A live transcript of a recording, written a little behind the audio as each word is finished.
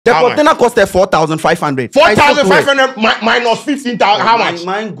The container costed 4,500. 4,500 minus 15,000. How much?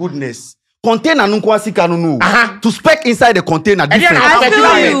 My goodness. Container to spec inside the container different. I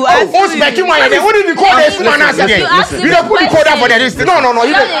feel you. What did you call this man as again? You don't put the code up for the list. No.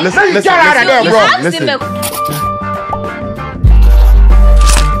 Listen, get out of there, bro. Listen.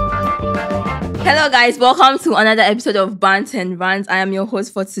 Hello guys, welcome to another episode of Bant and Rants. I am your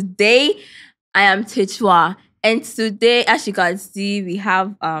host for today. I am Kwadwo. And today, as you can see, we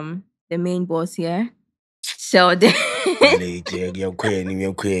have the main boss here, Sheldon. We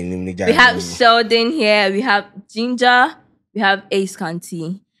have Sheldon here, we have Ginger, we have Ace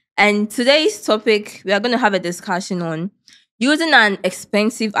Kanti. And today's topic, we are going to have a discussion on using an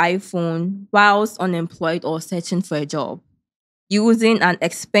expensive iPhone whilst unemployed or searching for a job. Using an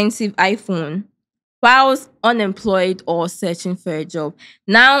expensive iPhone whilst unemployed or searching for a job.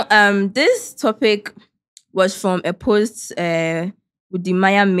 Now, this topic was from a post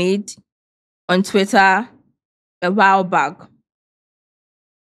Udimaya made on Twitter a while back.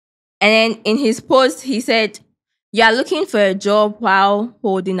 And then in his post, he said, "You are looking for a job while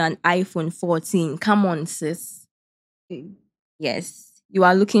holding an iPhone 14. Come on, sis." Yes, you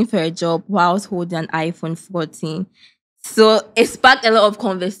are looking for a job whilst holding an iPhone 14. So it sparked a lot of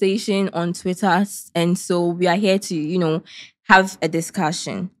conversation on Twitter. And so we are here to, have a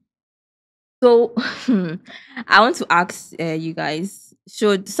discussion. So I want to ask you guys,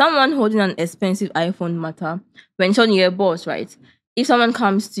 should someone holding an expensive iPhone matter? When you're a boss, right? If someone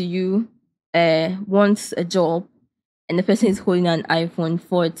comes to you, wants a job, and the person is holding an iPhone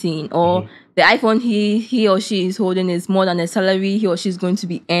 14, or the iPhone he or she is holding is more than the salary he or she is going to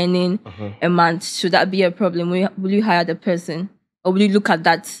be earning a month, should that be a problem? Will you hire the person? Or will you look at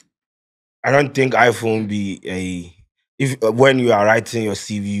that? I don't think iPhone be when you are writing your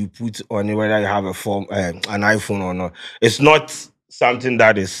CV, you put on it whether you have an iPhone or not. It's not something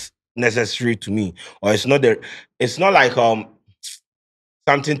that is necessary to me, or it's not like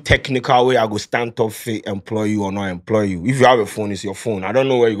something technical where I go stand up for employ you or not employ you. If you have a phone, it's your phone. I don't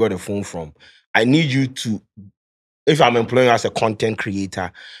know where you got the phone from. I need you to, if I'm employing you as a content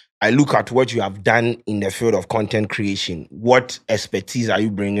creator, I look at what you have done in the field of content creation. What expertise are you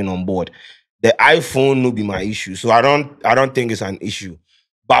bringing on board? The iPhone will be my issue. So I don't think it's an issue.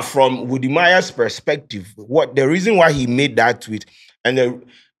 But from Wudimaya's perspective, the reason why he made that tweet, and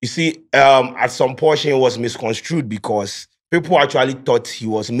you see, at some portion it was misconstrued because people actually thought he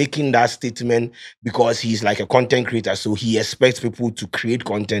was making that statement because he's like a content creator, so he expects people to create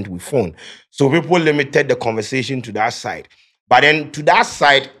content with phone. So people limited the conversation to that side. But then to that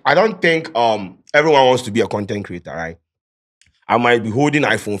side, I don't think everyone wants to be a content creator, right? I might be holding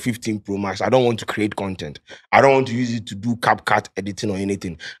iPhone 15 Pro Max. I don't want to create content. I don't want to use it to do CapCut editing or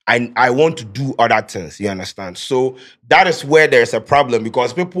anything. I want to do other things, you understand? So that is where there's a problem,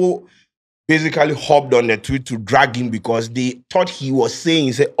 because people basically hopped on the tweet to drag him because they thought he was saying,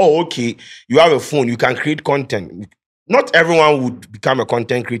 he said, "Oh, okay, you have a phone, you can create content." Not everyone would become a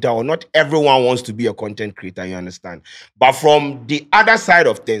content creator, or not everyone wants to be a content creator, you understand? But from the other side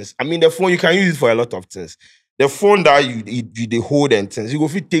of things, I mean, the phone, you can use it for a lot of things. The phone that you hold and things, you go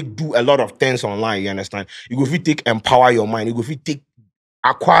fit do a lot of things online, you understand? You go fit empower your mind, you go fit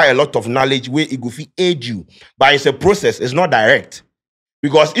acquire a lot of knowledge where it go fit aid you. But it's a process, it's not direct.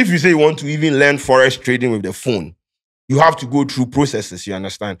 Because if you say you want to even learn forex trading with the phone, you have to go through processes, you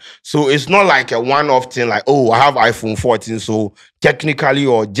understand? So it's not like a one-off thing like, oh, I have iPhone 14, so technically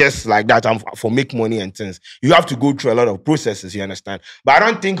or just like that, I'm for make money and things. You have to go through a lot of processes, you understand? But I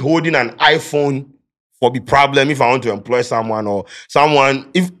don't think holding an iPhone for the problem if I want to employ someone or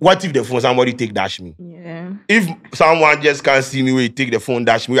someone, what if the phone, somebody take dash me? Yeah. If someone just can't see me where you take the phone,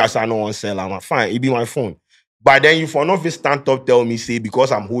 dash me, I say I don't want to sell, I'm fine, it be my phone. But then you for not stand up tell me, say,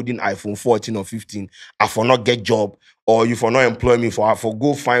 because I'm holding iPhone 14 or 15, I for not get job, or you for not employ me, for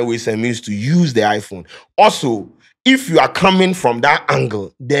go find ways and means to use the iPhone. Also, if you are coming from that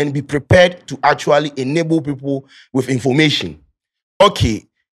angle, then be prepared to actually enable people with information. Okay,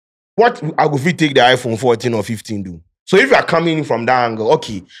 what I will take the iPhone 14 or 15 do? So if you are coming in from that angle,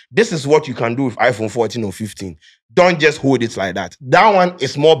 okay, this is what you can do with iPhone 14 or 15. Don't just hold it like that. That one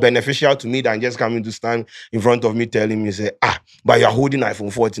is more beneficial to me than just coming to stand in front of me telling me, say, but you're holding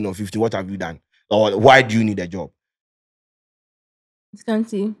iPhone 14 or 15, what have you done? Or why do you need a job?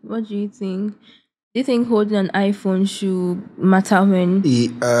 Scanty, what do you think? Do you think holding an iPhone should matter when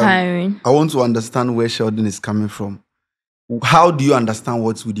hiring? I want to understand where Sheldon is coming from. How do you understand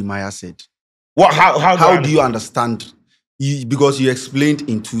what Udimaya said? How do you understand? Because you explained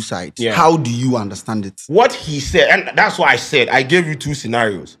in two sides. Yeah. How do you understand it? What he said, and that's why I said, I gave you two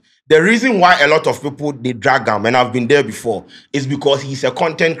scenarios. The reason why a lot of people they drag him, and I've been there before, is because he's a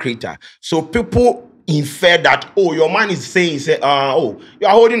content creator. So people infer that, oh, your man is saying, oh, you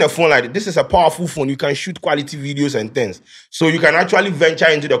are holding a phone like this. This is a powerful phone. You can shoot quality videos and things. So you can actually venture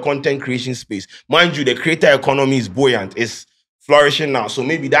into the content creation space. Mind you, the creator economy is buoyant. It's flourishing now. So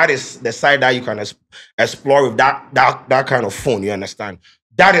maybe that is the side that you can explore with that kind of phone. You understand?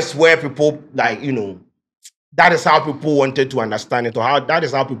 That is where people that is how people wanted to understand it, or that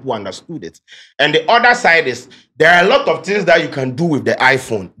is how people understood it. And the other side is there are a lot of things that you can do with the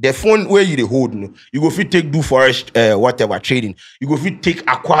iPhone. The phone where you hold, you go fit take do forest whatever trading. You go fit take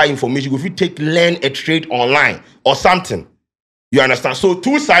acquire information. You go fit take learn a trade online or something. You understand? So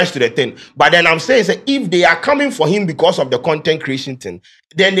two sides to the thing. But then I'm saying if they are coming for him because of the content creation thing,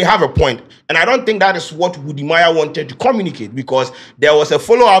 then they have a point. And I don't think that is what Woody Maya wanted to communicate, because there was a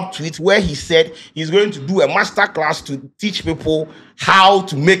follow-up tweet where he said he's going to do a masterclass to teach people how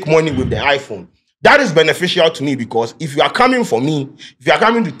to make money with the iPhone. That is beneficial to me, because if you are coming for me, if you are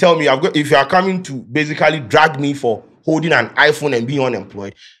coming to tell me, if you are coming to basically drag me for holding an iPhone and being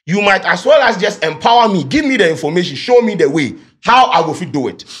unemployed, you might as well as just empower me, give me the information, show me the way, how I go fit do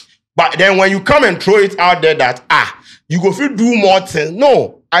it. But then when you come and throw it out there that, you go fit do more things.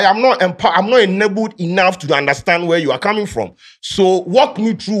 No, I'm not enabled enough to understand where you are coming from. So walk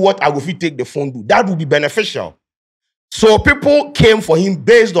me through what I go fit take the phone do. That would be beneficial. So people came for him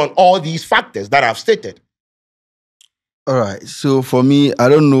based on all these factors that I've stated. All right. So for me, I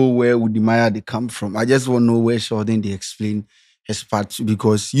don't know where Woody Maya they come from. I just want to know where Sheldon they explain his part,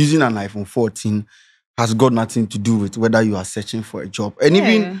 because using an iPhone 14 has got nothing to do with whether you are searching for a job. And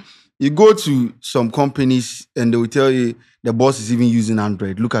even you go to some companies and they will tell you the boss is even using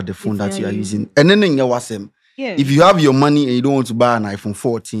Android. Look at the phone that you are using. And then in your WhatsApp, if you have your money and you don't want to buy an iPhone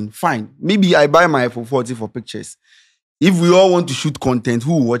 14, fine. Maybe I buy my iPhone 14 for pictures. If we all want to shoot content,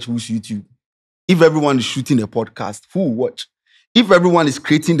 who will watch who's YouTube? If everyone is shooting a podcast, who will watch? If everyone is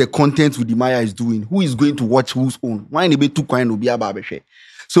creating the content Woody Maya is doing, who is going to watch whose own? Why anybody too kind to be a barbershop?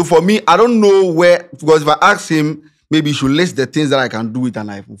 So for me, I don't know where, because if I ask him, maybe he should list the things that I can do with an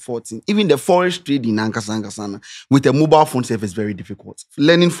iPhone 14. Even the forest trading with a mobile phone itself is very difficult.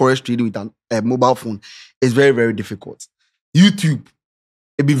 Learning forest trading with a mobile phone is very, very difficult. YouTube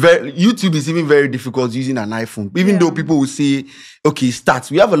is even very difficult using an iPhone. Even though people will say, okay, start.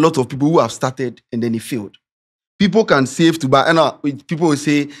 We have a lot of people who have started and then it failed. People can save to buy. And people will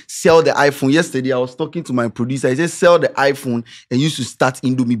say, sell the iPhone. Yesterday, I was talking to my producer. He said, sell the iPhone and use to start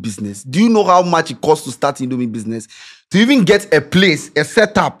Indomie business. Do you know how much it costs to start Indomie business? To even get a place, a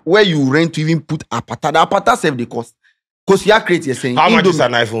setup where you rent to even put apata. The apata save the cost. Because you are creating, saying, how much is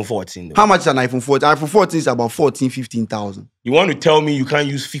an iPhone 14? Though? How much is an iPhone 14? iPhone 14 is about 15,000. You want to tell me you can't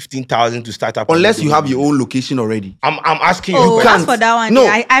use 15,000 to start up? Unless you have your own location already. I'm asking you. You can't. For that one. No.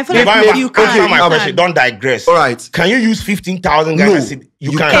 I feel like you can't. Answer my question. Don't digress. All right. Can you use 15,000? No.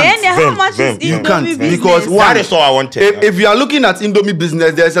 You can't. How much is Indomie business? Because that is all I wanted. If you are looking at Indomie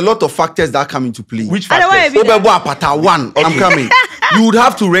business, there's a lot of factors that come into play. Which factors? One. I'm coming. You would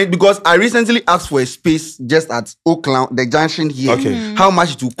have to rent, because I recently asked for a space just at Oakland, the junction here. Okay. How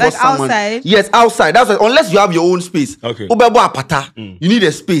much it will cost someone? Outside? Yes, outside. That's why, unless you have your own space. Okay. You need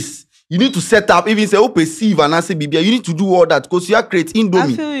a space. You need to set up, even say, perceive and answer BBA. You need to do all that because you are creating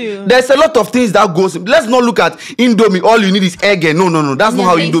Indomie. I feel you. There's a lot of things that goes. Let's not look at Indomie. All you need is egg. No. That's not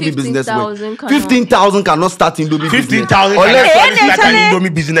how Indomie business works. 15,000 cannot start Indomie business. 15,000 cannot start an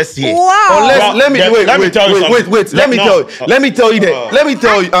Indomie business here. Wow. Let me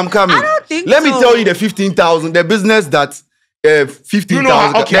tell you. I'm coming. I don't think Let me tell you the 15,000. The business that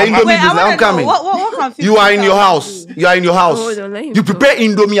 15,000. Okay, Indomie business. I'm coming. What You are in your house. Hold on, let him You prepare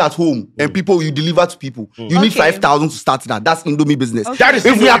Indomie at home and you deliver to people. You need 5,000 to start that. That's Indomie business. Okay. That is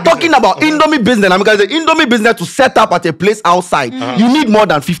If we are Indomie talking about Indomie business, I'm going to say Indomie business to set up at a place outside. You need more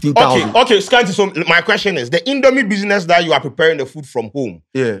than 15,000. Okay, Scanty. So my question is, the Indomie business that you are preparing the food from home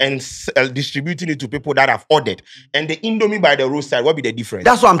and distributing it to people that have ordered, and the Indomie by the roadside, what be the difference?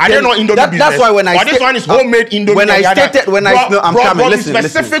 That's what I'm telling you. I don't know Indomie business. That's why when I this one is homemade Indomie. When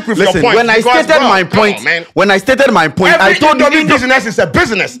I stated my point, I told you Indomie business is a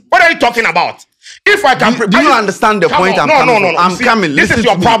business. What are you talking about? If I can, do you understand the point I'm coming from? I'm coming. This is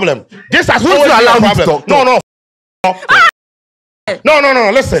your problem. This has always been a problem.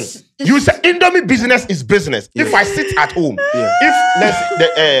 No. Listen. You say Indomie business is business. If I sit at home,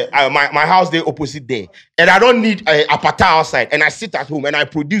 if my house there opposite there, and I don't need a pata outside, and I sit at home and I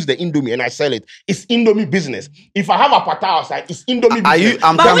produce the Indomie and I sell it, it's Indomie business. If I have a pata outside, it's Indomie business.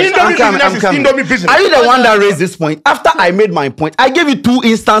 I'm coming. Indomie business. Are you the one that raised this point? After I made my point, I gave you 2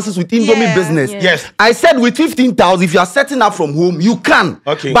 instances with Indomie business. Yes. I said with 15,000, if you are setting up from home, you can.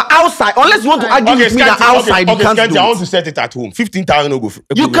 Okay. But outside, unless you want to argue with me that outside you can't do I want it. to set it at home. 15,000 no go.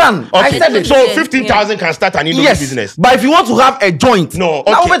 You can. Okay. I said it. So 15,000 can start an Indomie business. But if you want to have a joint, no.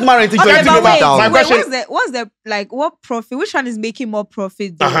 Okay. Now wait, married Okay, but wait, My question- what's the like? What profit? Which one is making more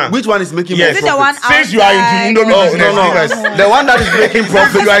profit? Which one is making Yes. Is it more the one profit? Since you are into Indomie outside? business, No. The one that is making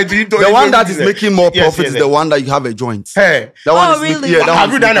profit. You are into The one Indomie that is business. making more Yes, profit yes, is the one that you have a joint. Hey. The one Oh, is really? that one Have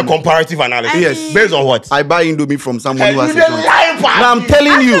is you done a making more. comparative analysis? Yes. Based on what? I buy Indomie from someone who has a You're joint. lying, No, I'm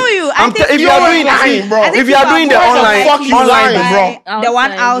telling I you. feel you. I think if you you're are doing lying, bro. if you are doing the People are online, fuck you lying, bro. the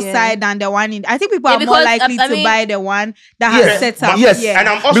one Outside, outside and the one in. I think people are more because, likely I to mean- buy the one that Yes, has set up. yes. Yeah. And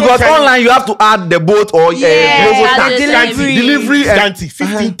I'm also because telling online you have to add the boat or Yeah, global add tax. the delivery and Scanty,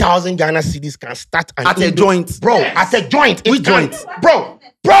 15,000 Ghana cedis can start an at a Indomie- joint. Bro, at a joint. Which joint?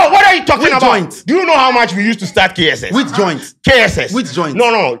 Bro, what are you talking Which about? joint? Do you know how much we used to start KSS? Which joint? KSS. Which joint?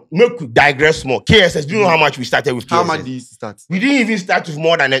 No. Make we digress more. KSS. Do you know how much we started with KSS? How much do you start? We didn't even start with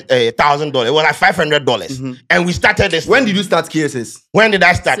more than $1,000. It was like $500, and we started this. When did you start KSS? When did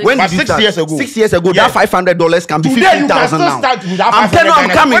I start? When About did you 6 start? years ago. 6 years ago, Yes. that $500 can be Today you can 15,000 still now. start with that I'm telling you, I'm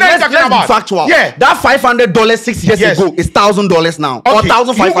 $500. coming. What are you Let's talking be about? factual. Yeah. That $500 6 years Yes. ago is $1,000 now, or Okay.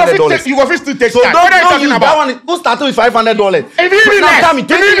 $1,500. You go fit still take So start. don't What are you use talking that about? one. Who started with $500? If you need Now less, tell me, if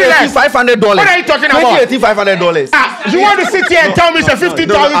you need 2018 less. $500. What are you talking about? 2018 $500. You want to sit here and tell me it's a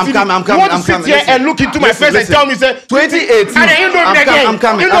 50,000 I'm cedi? coming, You want to sit here and look into my face and tell me say 2018. And then Indomie again. I'm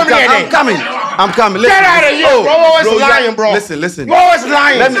coming. I'm coming. Get out of here, bro. Always lying, bro. Listen. You always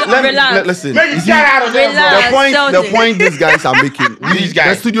lying. Relax. Listen. Make You you see, get out of there, bro. Relax. the point these guys are making. These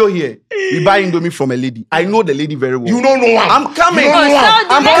guys. The studio here, we buy Indomie from a lady. I know the lady very well. You don't know him. I'm coming. You don't know him.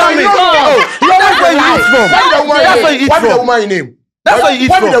 I'm Sheldon, coming. you don't know him. That's where you eat from. That's where you eat What be the from. woman name? That's where you eat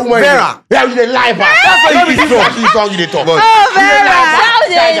What be the from. woman name? Vera. Yeah, you the lie, man. That's where you eat from. This song you dey talk. But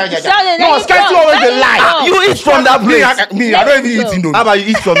Sheldon, No, let me Scanty go. always Let dey me lie. go. you eat from that place. I don't even eat go. Indomie. How about you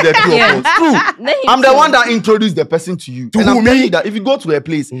eat from the two Yeah. of us? True. Let him I'm the go. one that introduced the person to you. To and who, I'm telling me? you that if you go to a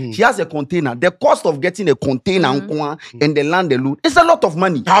place, she has a container. The cost of getting a container and the land, the load, it's a lot of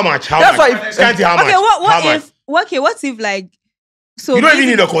money. How much? That's why Scanty, how much? Okay, How what much? if? Okay, what if like? So You don't even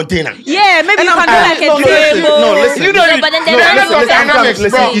basic- need a container. Yeah, maybe And you I'm- can do like no, a listen, table. no, listen. You don't No, need. but then No, there let's are talk no dynamics,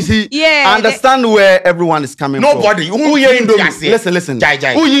 dynamics, bro. You see, Yeah, I understand where everyone is coming Nobody. from. Who Who here think Indomie? that's it? Listen. Jai.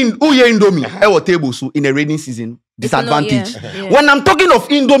 Who here Indomie? Our table so in a rainy season. Disadvantage. It's not, yeah. When I'm talking of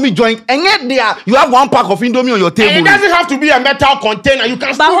Indomie joint, and yet there you have one pack of Indomie on your table. And it doesn't have to be a metal container. You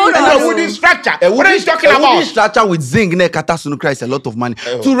can still hold use a on. wooden structure. A What are you talking a wooden about? structure with zinc ne katasunukra is a lot of money.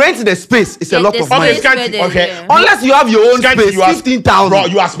 To rent the space is a lot of money. space. Scanty, okay. Unless you have your own Scanty, space, you are- 15,000. Bro,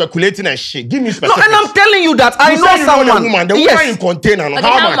 you are speculating and shit. Give me No, specifics. and I'm telling you that I You know say you someone. the woman. The woman in Yes, container. No. Okay,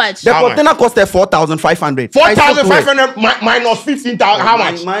 How much? the How much? container costed 4,500. 4,500 minus 15,000. How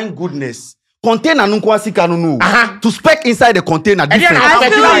much? My goodness. Container nunkwasika no. Uh-huh. To spec inside the container And then different. I'm I feel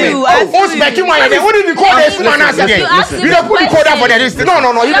speculating. you, I feel Who's speculating? you. Then what did you call this Listen, man as listen, again? You asked him You don't a put the code up for question. this. No.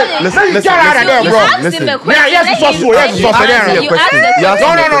 You don't. Listen, Let me listen, get out of there, listen. bro. You asked listen. him a Yeah, question. yes, let it's him also- yes, finish. it's also there. You asked the You asked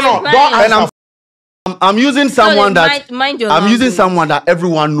question. No. Fine. Don't And answer. I'm using someone that mind your I'm using language. someone that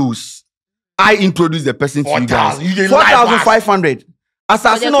everyone knows. I introduced the person to you guys. 4,000. You dey lie, 4,500.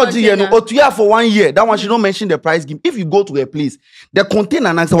 Assassin For or the GN container. or 2 years for 1 year. That one should not mention the price game. If you go to a place, the container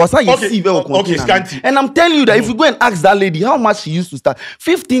and answer was Okay, container. Scanty. And I'm telling you that if you go and ask that lady how much she used to start,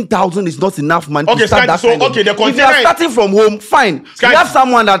 15,000 is not enough money Okay, to start Scanty, that so, kind of- okay, the If you container are is- starting from home, fine. Scanty. We have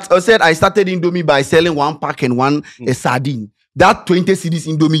someone that said I started Indomie by selling one pack and one sardine. That 20 cedis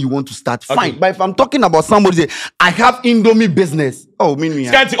Indomie you want to start, fine. Okay. But if I'm talking about somebody say I have Indomie business, oh, me.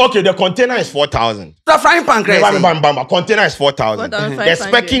 Scanty, okay, the container is 4,000. The frying pan crazy. Container is 4,000. 4,500. The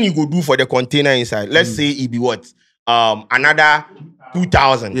specking you go do for the container inside. Let's say it be what? Another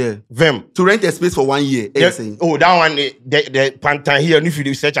 2,000. Yeah. Vim. To rent a space for 1 year. Yeah, saying. oh, that one, the pantan here, if you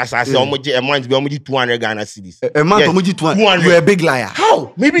research as I say, a month be almost 200 Ghana cedis. A month Yes, or 200. 200. You're a big liar.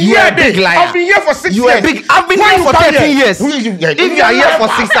 How? Maybe You yeah, are a big liar. I've been here for 6 You years. are big. I've been Why here you for come 13 here? years. If you are here for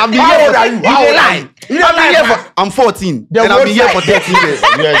 6, I've been How here old for. are you? You How dey old are lie. you? You dey I've been lie, here man. for. I'm 14, The and I've been here for roadside. 13 years.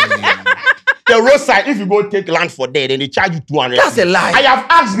 Yes. the roadside, if you go take land for there, then they charge you 200. That's a lie. I have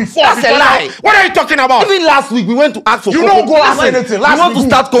asked before. That's a lie. What are you talking about? Even last week we went to ask for. You don't go ask anything. We want to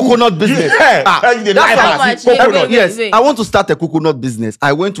start coconut business. Yes, wait. I want to start a coconut business.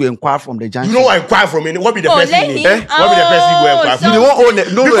 I went to inquire from the junction. You know what inquire from me? What be the person let name? him- What be the person you go inquire so- from? You don't own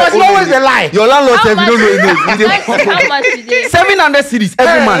it. No, Because it's always a lie. Your landlord How said you don't know much- it. How much today? 700 cities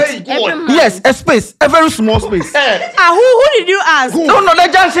every month. Every month. Yes, a space, a very small space. Who did you ask? No, the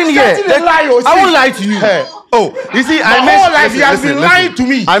junction here. Starting a lie, oh, I see. won't lie to you. Oh, you see, I whole mentioned life you have been lying to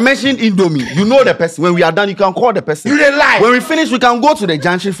me. I mentioned Indomie. You know the person. When we are done, you can call the person. You didn't lie. When we finish, we can go to the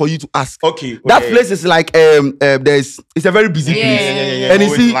junction for you to ask. Okay. That place is like it's a very busy place. And you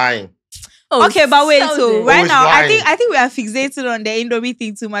Always see, lying. Oh, Okay, but wait. So Sheldon. right Always now, lying. I think we are fixated on the Indomie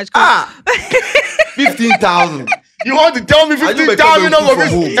thing too much. 'Cause 15,000. You want to tell me Are you 15,000? making No, food from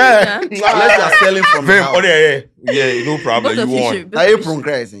home? go Unless you are selling from the house. Yeah, no problem. Both of You you won. should- I April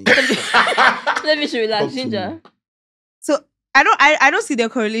crazy. Let me show you that ginger. So I don't see the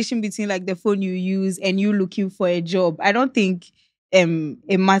correlation between like the phone you use and you looking for a job. I don't think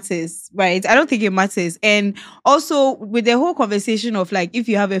it matters, right? I don't think it matters. And also with the whole conversation of like if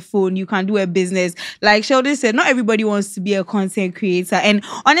you have a phone, you can do a business. Like Sheldon said, not everybody wants to be a content creator. And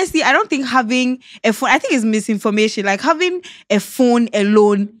honestly, I don't think having a phone, I think it's misinformation. Like having a phone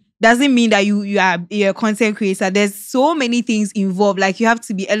alone doesn't mean that you're a content creator. There's so many things involved. Like you have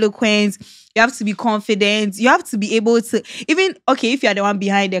to be eloquent, you have to be confident, you have to be able to even if you're the one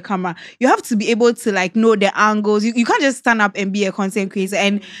behind the camera, you have to be able to like know the angles. You can't just stand up and be a content creator.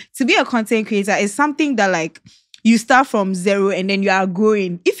 And to be a content creator is something that like you start from zero and then you are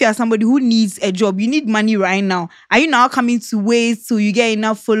growing. If you are somebody who needs a job, you need money right now. Are you now coming to wait till you get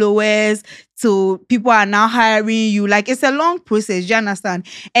enough followers, till people are now hiring you? Like it's a long process, you understand?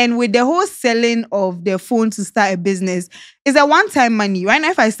 And with the whole selling of the phone to start a business, it's a one-time money. Right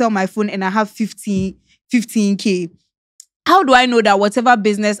now, if I sell my phone and I have 15K, how do I know that whatever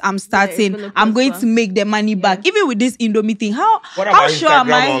business I'm starting, gonna I'm going prosper. to make the money back? Even with this Indomie thing, What how about sure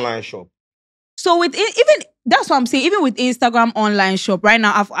am I? Instagram online shop? So with even that's what I'm saying. Even with Instagram online shop right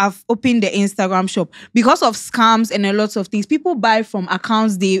now, I've opened the Instagram shop because of scams and a lot of things. People buy from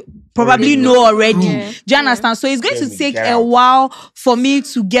accounts they probably know already. Yeah. Do you understand? So it's going Let to me take get a out. while for me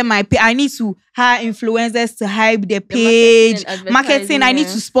to get my pay. I need to hire influencers to hype the page, and marketing. I need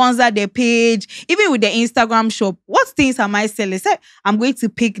advertising, to sponsor the page. Even with the Instagram shop, what things am I selling? So I'm going to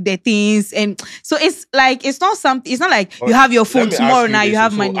pick the things, and so it's like it's not something. It's not like you have your Let phone me tomorrow. ask Now you this.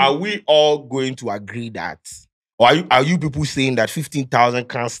 have So money. Are we all going to agree that? Or are you people saying that 15,000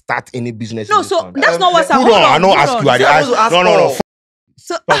 can't start any business? No, in this so country? that's not what's Hold on, I know ask you. I dey I ask. was ask No. all.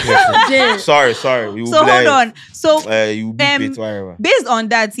 So Sorry. We will So be hold there. on. So You beat it, whatever. based on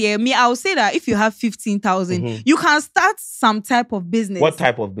that, I would say that if you have 15,000, you can start some type of business. What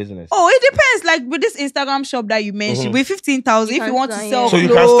type of business? Oh, it depends. Like with this Instagram shop that you mentioned, with 15,000, if can you want to start, sell yeah. So you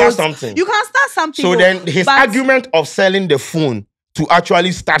clothes, can start something. You can start something. So then his but- argument of selling the phone to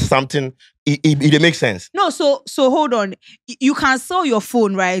actually start something, it makes sense. No, so hold on. You can sell your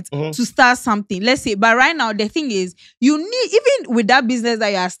phone, right, to start something. Let's say, but right now the thing is, you need even with that business that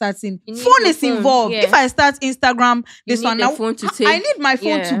you are starting, You need phone your is phone, involved. yeah. If I start Instagram, this need one the now, phone to I take- need my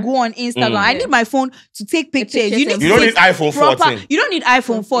phone to yeah. go on Instagram. I need my phone to take pictures. pictures You need and to You don't take need iPhone proper- 14. You don't need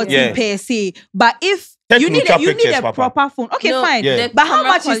iPhone 14 Yeah. per se, but if Take you need neutral you need pictures, a Papa. proper phone. Okay, No, fine. Yeah. the But how camera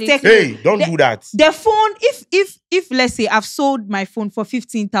much is quality- techno? Hey, don't do that. The phone, if let's say I've sold my phone for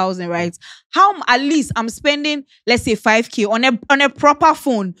 15,000, right? How at least I'm spending, let's say 5K on a proper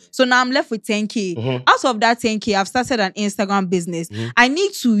phone. So now I'm left with 10K. Out of that 10K, I've started an Instagram business. I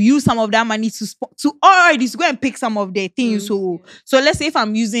need to use some of that money to already to go and pick some of the things. So let's say if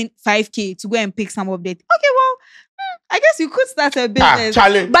I'm using 5K to go and pick some of the okay, well, I guess you could start a business.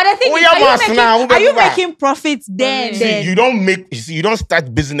 Charlie. But the thing Oh, is, yeah, are boss, now, you who making profits there and See, there? You don't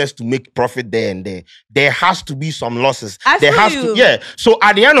start business to make profit there and there. There has to be some losses. I There feel has you. to, yeah. So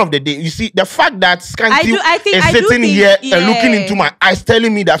at the end of the day, you see the fact that Skanky I do is think- sitting here and looking yeah. into my eyes,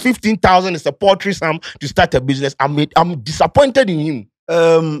 telling me that 15,000 is a paltry sum to start a business. I'm disappointed in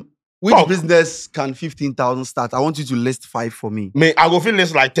him. Which Oh. business can 15,000 start? I want you to list 5 for me. I go feel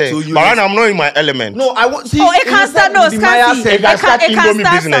this like 10. So you but right list- now I'm not in my element. No, I want. See, Oh, it can start. No, the Maya Skanky. said It can start It can Indomie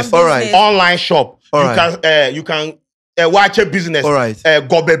start business. some All right. business. Online shop. All You can watch a business. All right.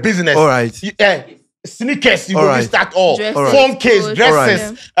 Gobe business. All right. Sneakers. You All go right. start all. Dresses, All right. Phone case, clothes,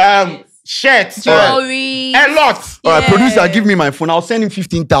 dresses, shirts, jewelry. a lot. All right, Yeah. producer, give me my phone. I'll send him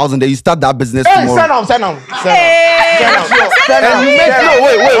 15,000. Then you start that business Hey, tomorrow. send them. And you make no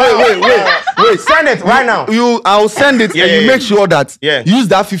wait. Send it right now. I'll send it, Yeah, and yeah, you yeah. make sure that Yeah. use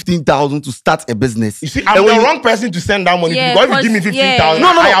that 15,000 to start a business. You see, I'm And the when wrong person to send that money Yeah, because if you give me because- 15,000, No,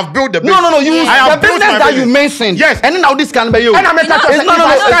 no, no. I have built the business. No. You Yeah. I the have built business my that you business. mentioned. Yes. And then now this can be you. And I'm a You know, touch. you know,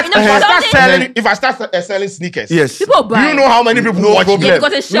 If I start selling sneakers, Yes. People do buy. you know how many people No watch problem. me? Yeah,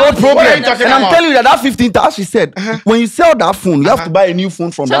 because it's No Sheldon. problem. What are you talking And I'm about? telling you that 15,000, she said, when you sell that phone, you have to buy a new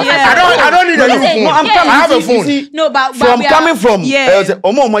phone from that. Yeah. I don't need a new Listen, phone. No, I'm Yeah. coming. I have a You phone. see, No, but from we are- coming from yeah. a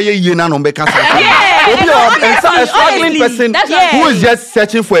struggling person That's who what is just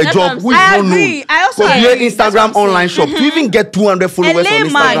searching for a That's job, what who I'm is I not known. agree. I also Could be agree. an That's what Instagram I'm online shop to even get 200 followers on layman,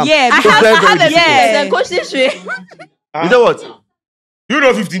 Instagram. yeah, It's because very, I very have a- difficult. yeah. Then coach this way. You know what? You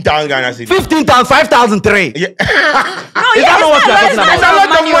know 15,000 Ghana cedis. 15,000, 5,003. Yeah. No, Is that not what you're talking it's about? It's a lot of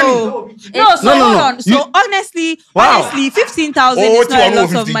money. No, so No, no, hold no. on. So You- honestly, Wow. 15,000 Oh, is not a lot of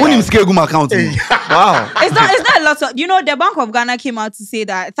 250. money. When him scale Guma account. Wow. It's not a lot of, the Bank of Ghana came out to say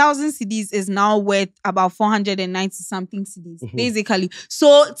that 1,000 cedis is now worth about 490 something cedis, basically.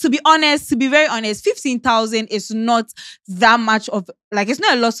 So to be very honest, 15,000 is not that much of, like, it's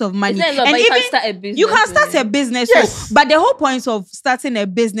not a lot of money. It's not a lot, And but you can even- start a business. You can start with it. a business, Yes. but the whole point of starting a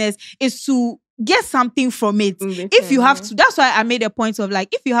business is to get something from it. In If you return, have yeah. to, that's why I made a point of, like,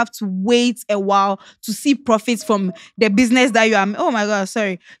 if you have to wait a while to see profits from the business that you are, oh my God,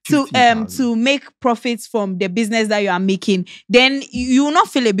 sorry, to 15,000. make profits from the business that you are making, then you will not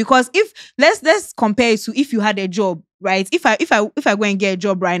feel it. Because if let's compare it to if you had a job, right? If I go and get a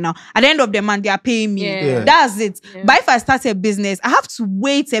job right now, at the end of the month they are paying me. Yeah. Yeah. That's it. Yeah. But if I start a business, I have to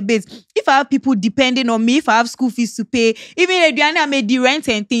wait a bit. If I have people depending on me, if I have school fees to pay, even if I made the rent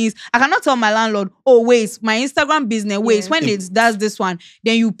and things, I cannot tell my landlord, oh wait, my Instagram business, wait, Yeah. when it does this one,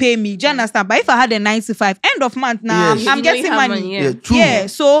 then you pay me. Do you understand? But if I had a 9 to 5, end of month now, Yes. I'm You know getting you have money. Yeah. Yeah, true. Yeah,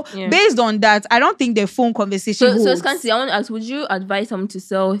 so Yeah. based on that, I don't think the phone conversation So holds. Skansi, I want to ask, would you advise someone to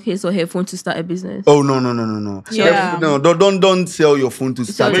sell his or her phone to start a business? Oh no. Yeah. No, don't sell your phone to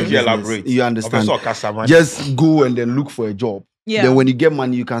start a Make you business. elaborate. You understand? Professor Kasaman. Just go and then look for a job. Yeah. Then when you get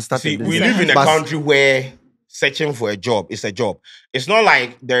money, you can start See, a business. we live in a But- country where searching for a job is a job. It's not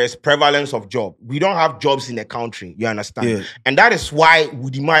like there is prevalence of job. We don't have jobs in the country. You understand? Yeah. And that is why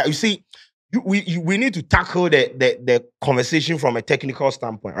we demand. You see, we need to tackle the conversation from a technical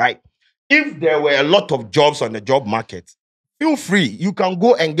standpoint, right? If there were a lot of jobs on the job market, feel free. You can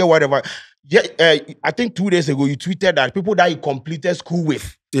go and get whatever. Yeah, I think 2 days ago you tweeted that people that you completed school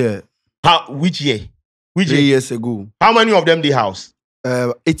with. Yeah. Which year? Which 3 year? years ago. How many of them they house?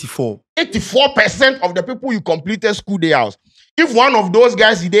 84. 84% of the people you completed school day house. If one of those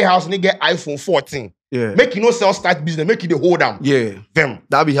guys in their house and they get iPhone 14, Yeah. make you no sell start business, make you the hold them. Yeah. Them.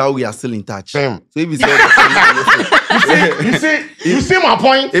 That be how we are still in touch. Them. So if you sell the You see my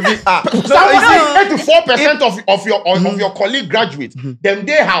point? if it, Someone 84% of your colleague graduates, them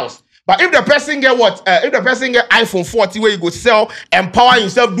day house. But if the person get what? If the person get iPhone 40 where you go sell, empower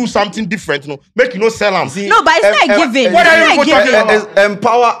himself, do something different, make you no sell them. No, but it's not giving. what are you It's not talking giving.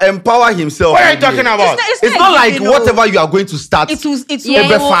 about? empower himself. What are you talking about? It's not like whatever you are going to start. It was. It's Yeah,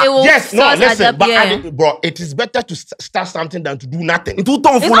 it will Yes, no, start listen, adapt, but yeah. bro, it is better to start something than to do nothing. It will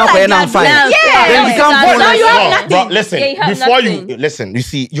turn It's phone not up like and I'm that. fine. Yeah, Then you can't exactly. phone Now you us. have No, nothing. bro, listen, Yeah, you have before nothing. you listen, you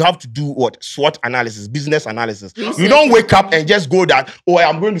see, you have to do what? SWOT analysis, business analysis. You don't wake up and just go that, oh,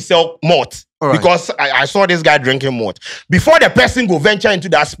 I'm going to sell malt. All right. Because I saw this guy drinking malt. Before the person go venture into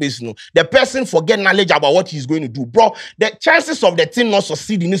that space, the person forget knowledge about what he's going to do. Bro, the chances of the thing not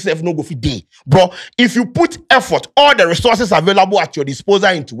succeeding itself no go fit day. Bro, if you put effort, all the resources available at your disposal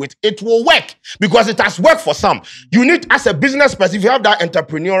into it, it will work. Because it has worked for some. You need, as a business person, if you have that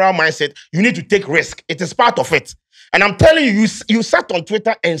entrepreneurial mindset, you need to take risk. It is part of it. And I'm telling you, you sat on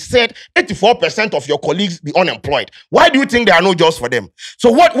Twitter and said 84% of your colleagues be unemployed. Why do you think there are no jobs for them?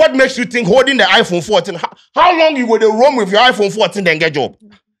 So what makes you think holding the iPhone 14, how long you will roam with your iPhone 14 then get job?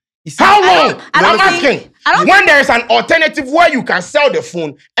 You see, How long? I don't I'm think- asking. When there is an alternative where you can sell the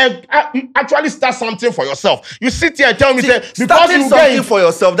phone and actually start something for yourself. You sit here and tell me, say, because starting you something get for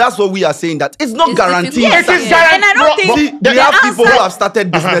yourself, that's what we are saying. That it's not It's guaranteed. difficult. it is Yeah. guaranteed. And I don't bro, think- See, but we the have people who answer- have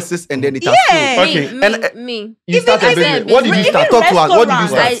started businesses and then it has Yeah. failed. Okay. Me. You started I business. said What did you business. start? Even Talk to us. What did you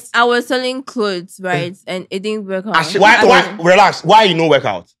restaurants. start? I was selling clothes, right? And it didn't work out. Why, relax. Why you no work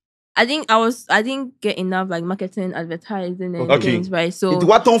out? I didn't get enough like marketing, advertising, and Okay. things, right? So It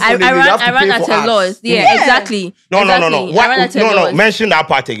what on I for them, you have to ran pay at for a ads. loss. Yeah, Yeah. exactly. No. Exactly. I ran Why, at a no. loss. Mention that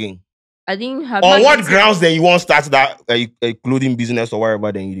part again. I didn't have On what marketing. grounds then you won't start that clothing business or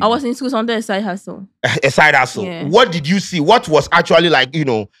whatever then you did? I was in school, so I wanted a side hustle. a side hustle. Yeah. What did you see? What was actually like,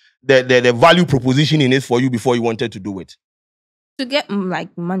 the value proposition in it for you before you wanted to do it? To get like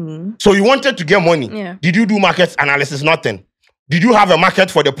money. So you wanted to get money. Yeah. Did you do market analysis? Nothing. Did you have a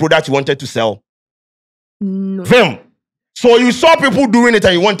market for the product you wanted to sell? No. Film. So you saw people doing it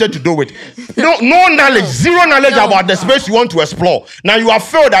and you wanted to do it. No knowledge, zero knowledge about the space you want to explore. Now you have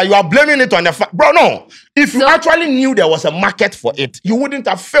failed that you are blaming it on the bro. No, if you actually knew there was a market for it, you wouldn't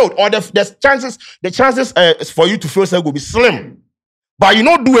have failed. Or the chances for you to fail would be slim. But you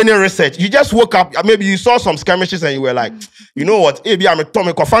don't do any research. You just woke up. Maybe you saw some skirmishes and you were like, you know what? Maybe I'm a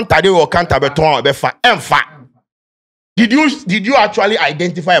Tommy Kofantade or Cantabeton Befa Emfa. Did you actually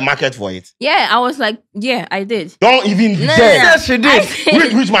identify a market for it? Yeah, I was like, yeah, I did. Don't even No, Yes, no, she no.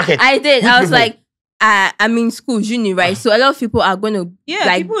 did. Which market? I did. Which I was people? like, I'm in school, uni, right? So a lot of people are going to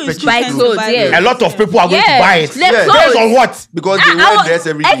like people in school buy tend to clothes. buy Yeah. A lot of people are going to buy it. They're Based clothes. on what? Because they I wear was- dress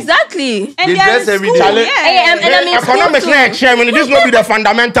every day. Exactly. And They they are dress in every school, day. yeah. And I'm in school Economics too. not chairman. This not be the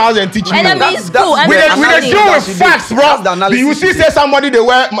fundamentals and teaching. And I'm you. in school. I'm We in dey school. deal with That's facts, the bro. Do analysis you see she say did. somebody they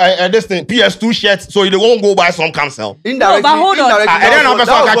wear this thing PS2 shirts so they won't go buy some cancel? Indirectly, No, but hold on. indirectly, And then that was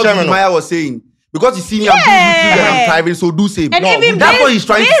I'm what chairman. Maya was saying. Because you see me, I'm doing YouTube and I'm driving, so do same. And even that's based- what he's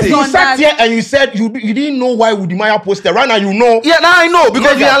trying to based say. You on sat that- here and you said you didn't know why Udimaya posted. Right now you know. Yeah, now I know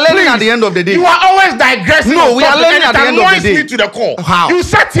because we Nigga, are learning at please. the end of the day. You are always digressing. No, on we are topic learning and at the it end of the annoys day. me to the core. How? You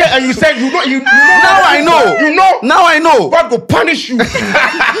sat here and you said you know. Now I know. You know. Now I know. God will punish you.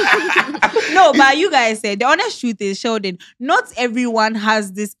 No, but you guys said the honest truth is, Sheldon, not everyone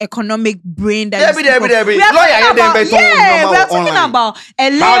has this economic brain that Every day, you speak every of. day. We are Lawyer, talking yeah, about, they bet on yeah, normal we are talking online. about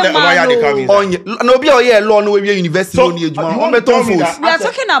a How the lawyer they come layman. in? On no be all year law no we university So, no need you want to on tell me phones. that- We are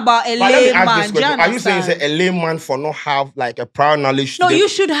talking about a But let me ask layman. this Do you question. Are you saying understand? say a layman for not have like a prior knowledge? No, to the- you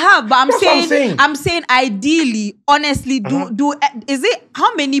should have, but That's what I'm saying. ideally, honestly, is it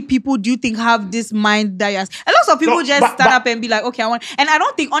how many people do you think have this mind that yes? A lot of people No, just but- stand but- up and be like, okay, I want, and I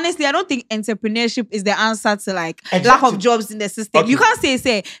don't think entrepreneurship is the answer to like lack Exactly. of jobs in the system. Okay. You can't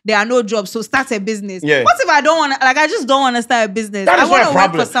say there are no jobs, so start a business. Yeah. What if I don't want to, like, I just don't want to start a business. That I is want not a to work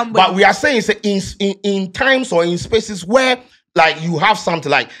problem. for somebody. But we are saying say in times or in spaces where like you have something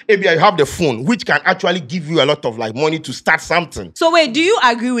like maybe you have the phone which can actually give you a lot of like money to start something. So wait, do you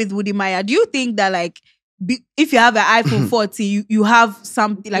agree with Woody Maya? Do you think that like if you have an iPhone 14, you have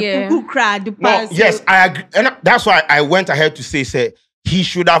something like Yeah. who cried the No, past? yes, I agree, and that's why I went ahead to say he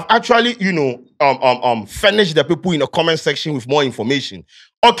should have actually furnished the people in the comment section with more information.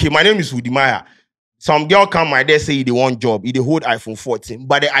 Okay, my name is Udimaya. Some girl come my day say they want job, they hold iPhone 14,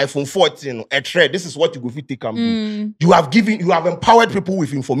 but the iPhone 14 a trade. This is what you go fit take and do. You have empowered people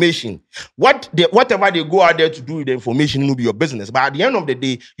with information. Whatever they go out there to do with the information will be your business. But at the end of the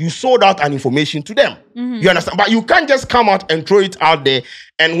day, you sold out an information to them. You understand? But you can't just come out and throw it out there.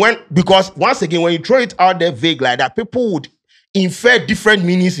 And because once again, when you throw it out there vague like that, people would infer different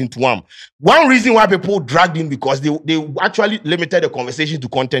meanings into one. One reason why people dragged in because they actually limited the conversation to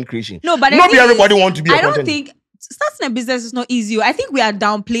content creation. No, but the not thing everybody is, want to be a I don't content. think starting a business is not easy. I think we are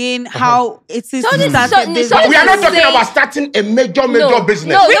downplaying how it is So to this- start so- a business. so We are not talking Say- about starting a major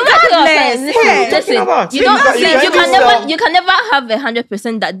business. No, We don't can't talk about less. listen, What are you listen. about? You See, don't you see. guys You can yourself- never. You can never have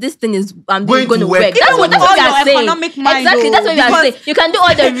 100% that this thing is Going going to to work. work. Even That's what with we all are your saying. economic mind, Exactly. That's what we are because saying. You can do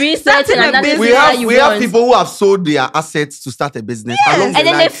all the research starting and a analysis We business- that have you we have want. people who have sold their assets to start a business along And the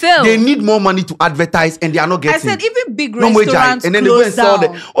then line. they fail. They need more money to advertise and they are not I getting. said even big no more restaurants and then they go and close sell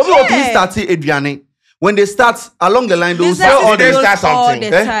down. the. Obviously, starting Adriane. When they start along the line, they will Business sell all Did they close this start all something?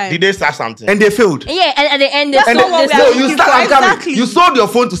 the Eh? time. Did they start something? and they failed. Yeah, and at the end, That's they not what we are No, looking you start. for. I'm coming. Exactly. You sold your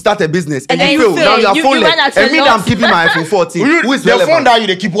phone to start a business and, And you then failed. you Now fail. you are You phoneless. ran out And of me, I'm loss. keeping my iPhone 14. Who is the phone relevant? that you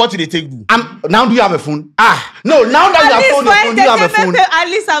they keep, what do they take do? Now do you have a phone? No. Now that you have sold your phone, do you have a phone? At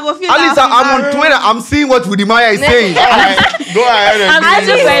least I go feel At least that I'm in my on room. Twitter. I'm seeing what Woody Maya is saying. All right, go ahead and I'm do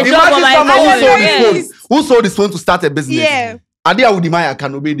asking it. for a job on Imagine my someone who phone. sold Yeah. his phone. Who sold his phone to start a business? Yeah. Adia Woody Maya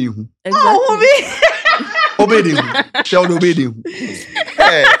can obey them. Exactly. Obey them. Sheldon obey them.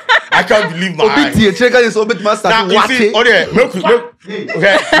 Hey, I can't believe my Obey eyes. tie. Check out this obey master. Now, you see, okay,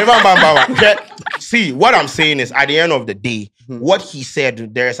 okay. See, what I'm saying is, at the end of the day, what he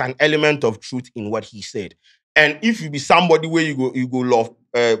said, there's an element of truth in what he said. And if you be somebody where you go love,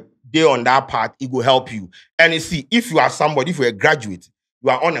 day on that part, it will help you. And you see, if you are somebody, if you're a graduate, you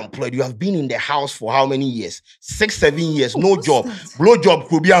are unemployed, you have been in the house for how many years? 6, 7 years, no job. Blow job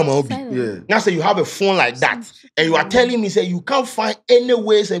could be a hobby. Yeah. Now say you have a phone like that, and you are telling me, say you can't find any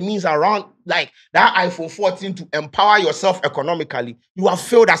ways and means around like that iPhone 14 to empower yourself economically, you have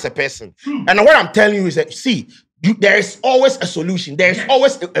failed as a person. And what I'm telling you is that, see, there is always a solution. There is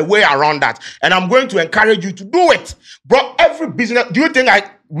always a way around that. And I'm going to encourage you to do it. Bro, every business, do you think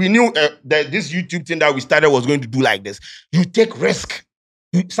we knew that this YouTube thing that we started was going to do like this? You take risk.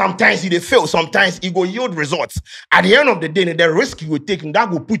 Sometimes they fail, sometimes it go yield results. At the end of the day, the risk you will take, that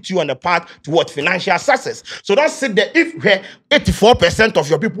will put you on the path towards financial success. So don't sit there. If 84% of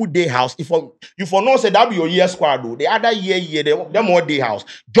your people day house, if you for no say that be your year squad, though, the other year, they more day house.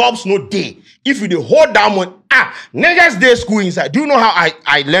 Jobs no day. If you dey hold down one, niggas day school inside. Do you know how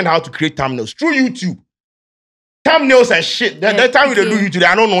I learned how to create thumbnails? Through YouTube. Thumbnails and shit. The time they do YouTube,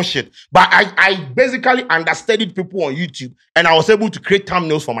 I don't know shit. But I basically understudied people on YouTube and I was able to create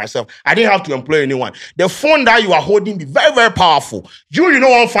thumbnails for myself. I didn't have to employ anyone. The phone that you are holding be very, very powerful. You don't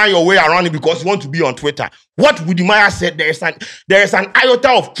want to find your way around it because you want to be on Twitter. What Wudimaya said, there is an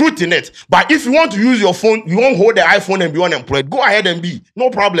iota of truth in it. But if you want to use your phone, you won't hold the iPhone and be unemployed. Go ahead and be. No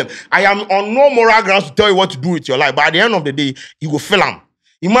problem. I am on no moral grounds to tell you what to do with your life. But at the end of the day, you will fill them.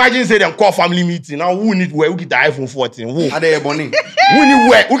 Imagine say them call family meeting. Now who need where? Who get the iPhone 14? Who? Are they money? Who need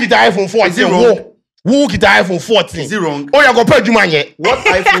where? Who get the iPhone 14? Who get the iPhone 14? Is it wrong? Oh, you go pay you money. What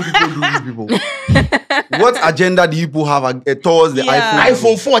iPhone people do, you people? What agenda do you people have towards the iPhone?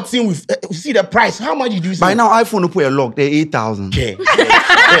 iPhone 14, we see the price. How much did you say? By now, iPhone will put a lock. They're 8,000. Okay.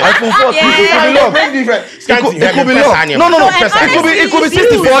 iPhone 14 it could be locked. It could be locked. No. It could be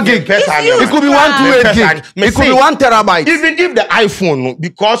 64 gig. It could be 128 gig. It could be 1 terabyte. Even if the iPhone,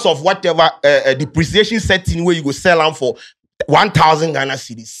 because of whatever depreciation setting where you go sell them for 1,000 Ghana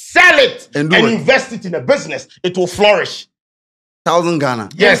cedis, sell it and invest it in a business, it will flourish. 1,000 Ghana.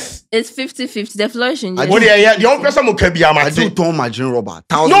 Yes. It's 50-50. They're flourishing. The young person will be I do Tom Margin Robber.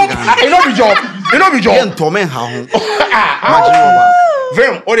 1,000 no, Ghana. it not be job. It not be job. Yeah, Tom and how? Margin Robber.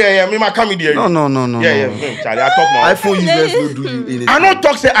 Vim, me ma come here. No. Yeah, Vim, Charlie, I talk my iPhone users will do you anything. I don't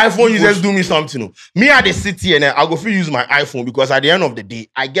talk say iPhone users do me something. No. Me at the city and I go feel use my iPhone because at the end of the day,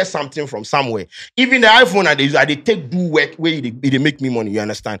 I get something from somewhere. Even the iPhone they take do work where they make me money, you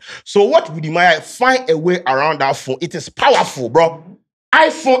understand? So what would you find a way around that phone? It is powerful, bro.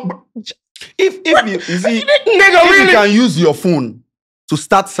 iPhone. If you see, Nigga, if really? you can use your phone to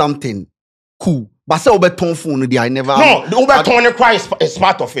start something, cool. But say Obeton phone, I never. No, the Obeton cry is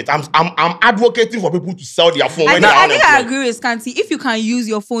part of it. I'm advocating for people to sell their phone when they are I think I unemployed. agree with Scanty. If you can use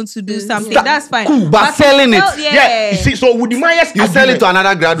your phone to do something, that's fine. Cool, but selling it. Yeah, you see, so with the Myers, You sell it to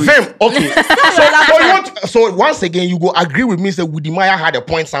another graduate. Fame, okay. So once again, you go agree with me. Say Woody Meyer had a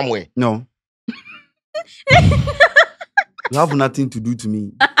point somewhere. No. You have nothing to do to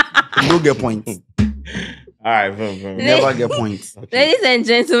me. You don't get points. All right, Vim. Never get points. Ladies and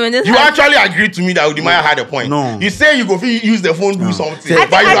gentlemen, this You actually agreed to me that Woody Meyer had a point. No. You say you go use the phone to do something, I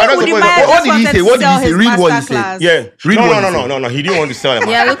but you are not supposed to. What did he say? What did he say? Read what he said. Yeah. Read what he said. No. He didn't want to sell them.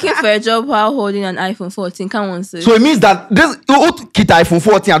 you are looking for a job while holding an iPhone 14. Come on, sis. So it means that this Kita iPhone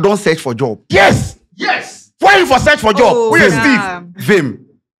 14, I don't search for job. Yes. Why you for search for job? Oh, Where is yeah. Steve? Vim.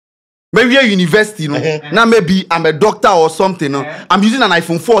 Maybe a university, Now maybe I'm a doctor or something. I'm using an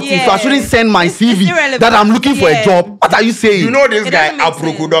iPhone 14, so I shouldn't send my CV irrelevant. that I'm looking for a job. What are you saying? You know this It guy, doesn't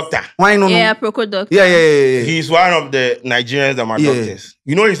make Aproko sense. doctor. Why no? Yeah, Proco doctor. Yeah. He's one of the Nigerians that are Yeah. doctors.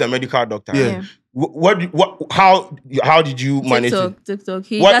 You know he's a medical doctor. Yeah. How did you manage it? TikTok.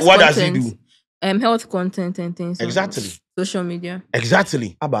 He What does does he content, do? Health content and things. on Exactly. Social media.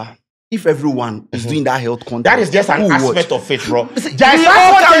 Exactly. Abba, if everyone is doing that health content, That is just an who will aspect watch? of it, bro. we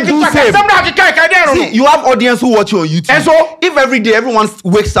all can do same. See, you have audience who watch you on YouTube. And so- if every day everyone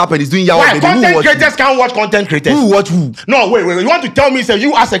wakes up and is doing Yahoo, Why? baby, who Content watch creators can't watch content creators. who watch who? No, wait. You want to tell me, say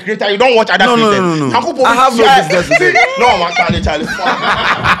you as a creator, you don't watch other No, creators? no. Uncle I have no business with See, them. no, man, Charlie.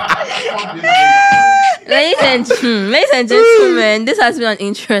 Ladies and gentlemen, this has been an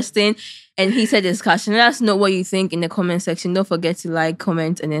interesting and heated discussion. Let us know what you think in the comment section. Don't forget to like,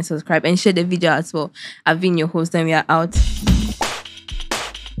 comment, and then subscribe and share the video as well. I've been your host, and we are out.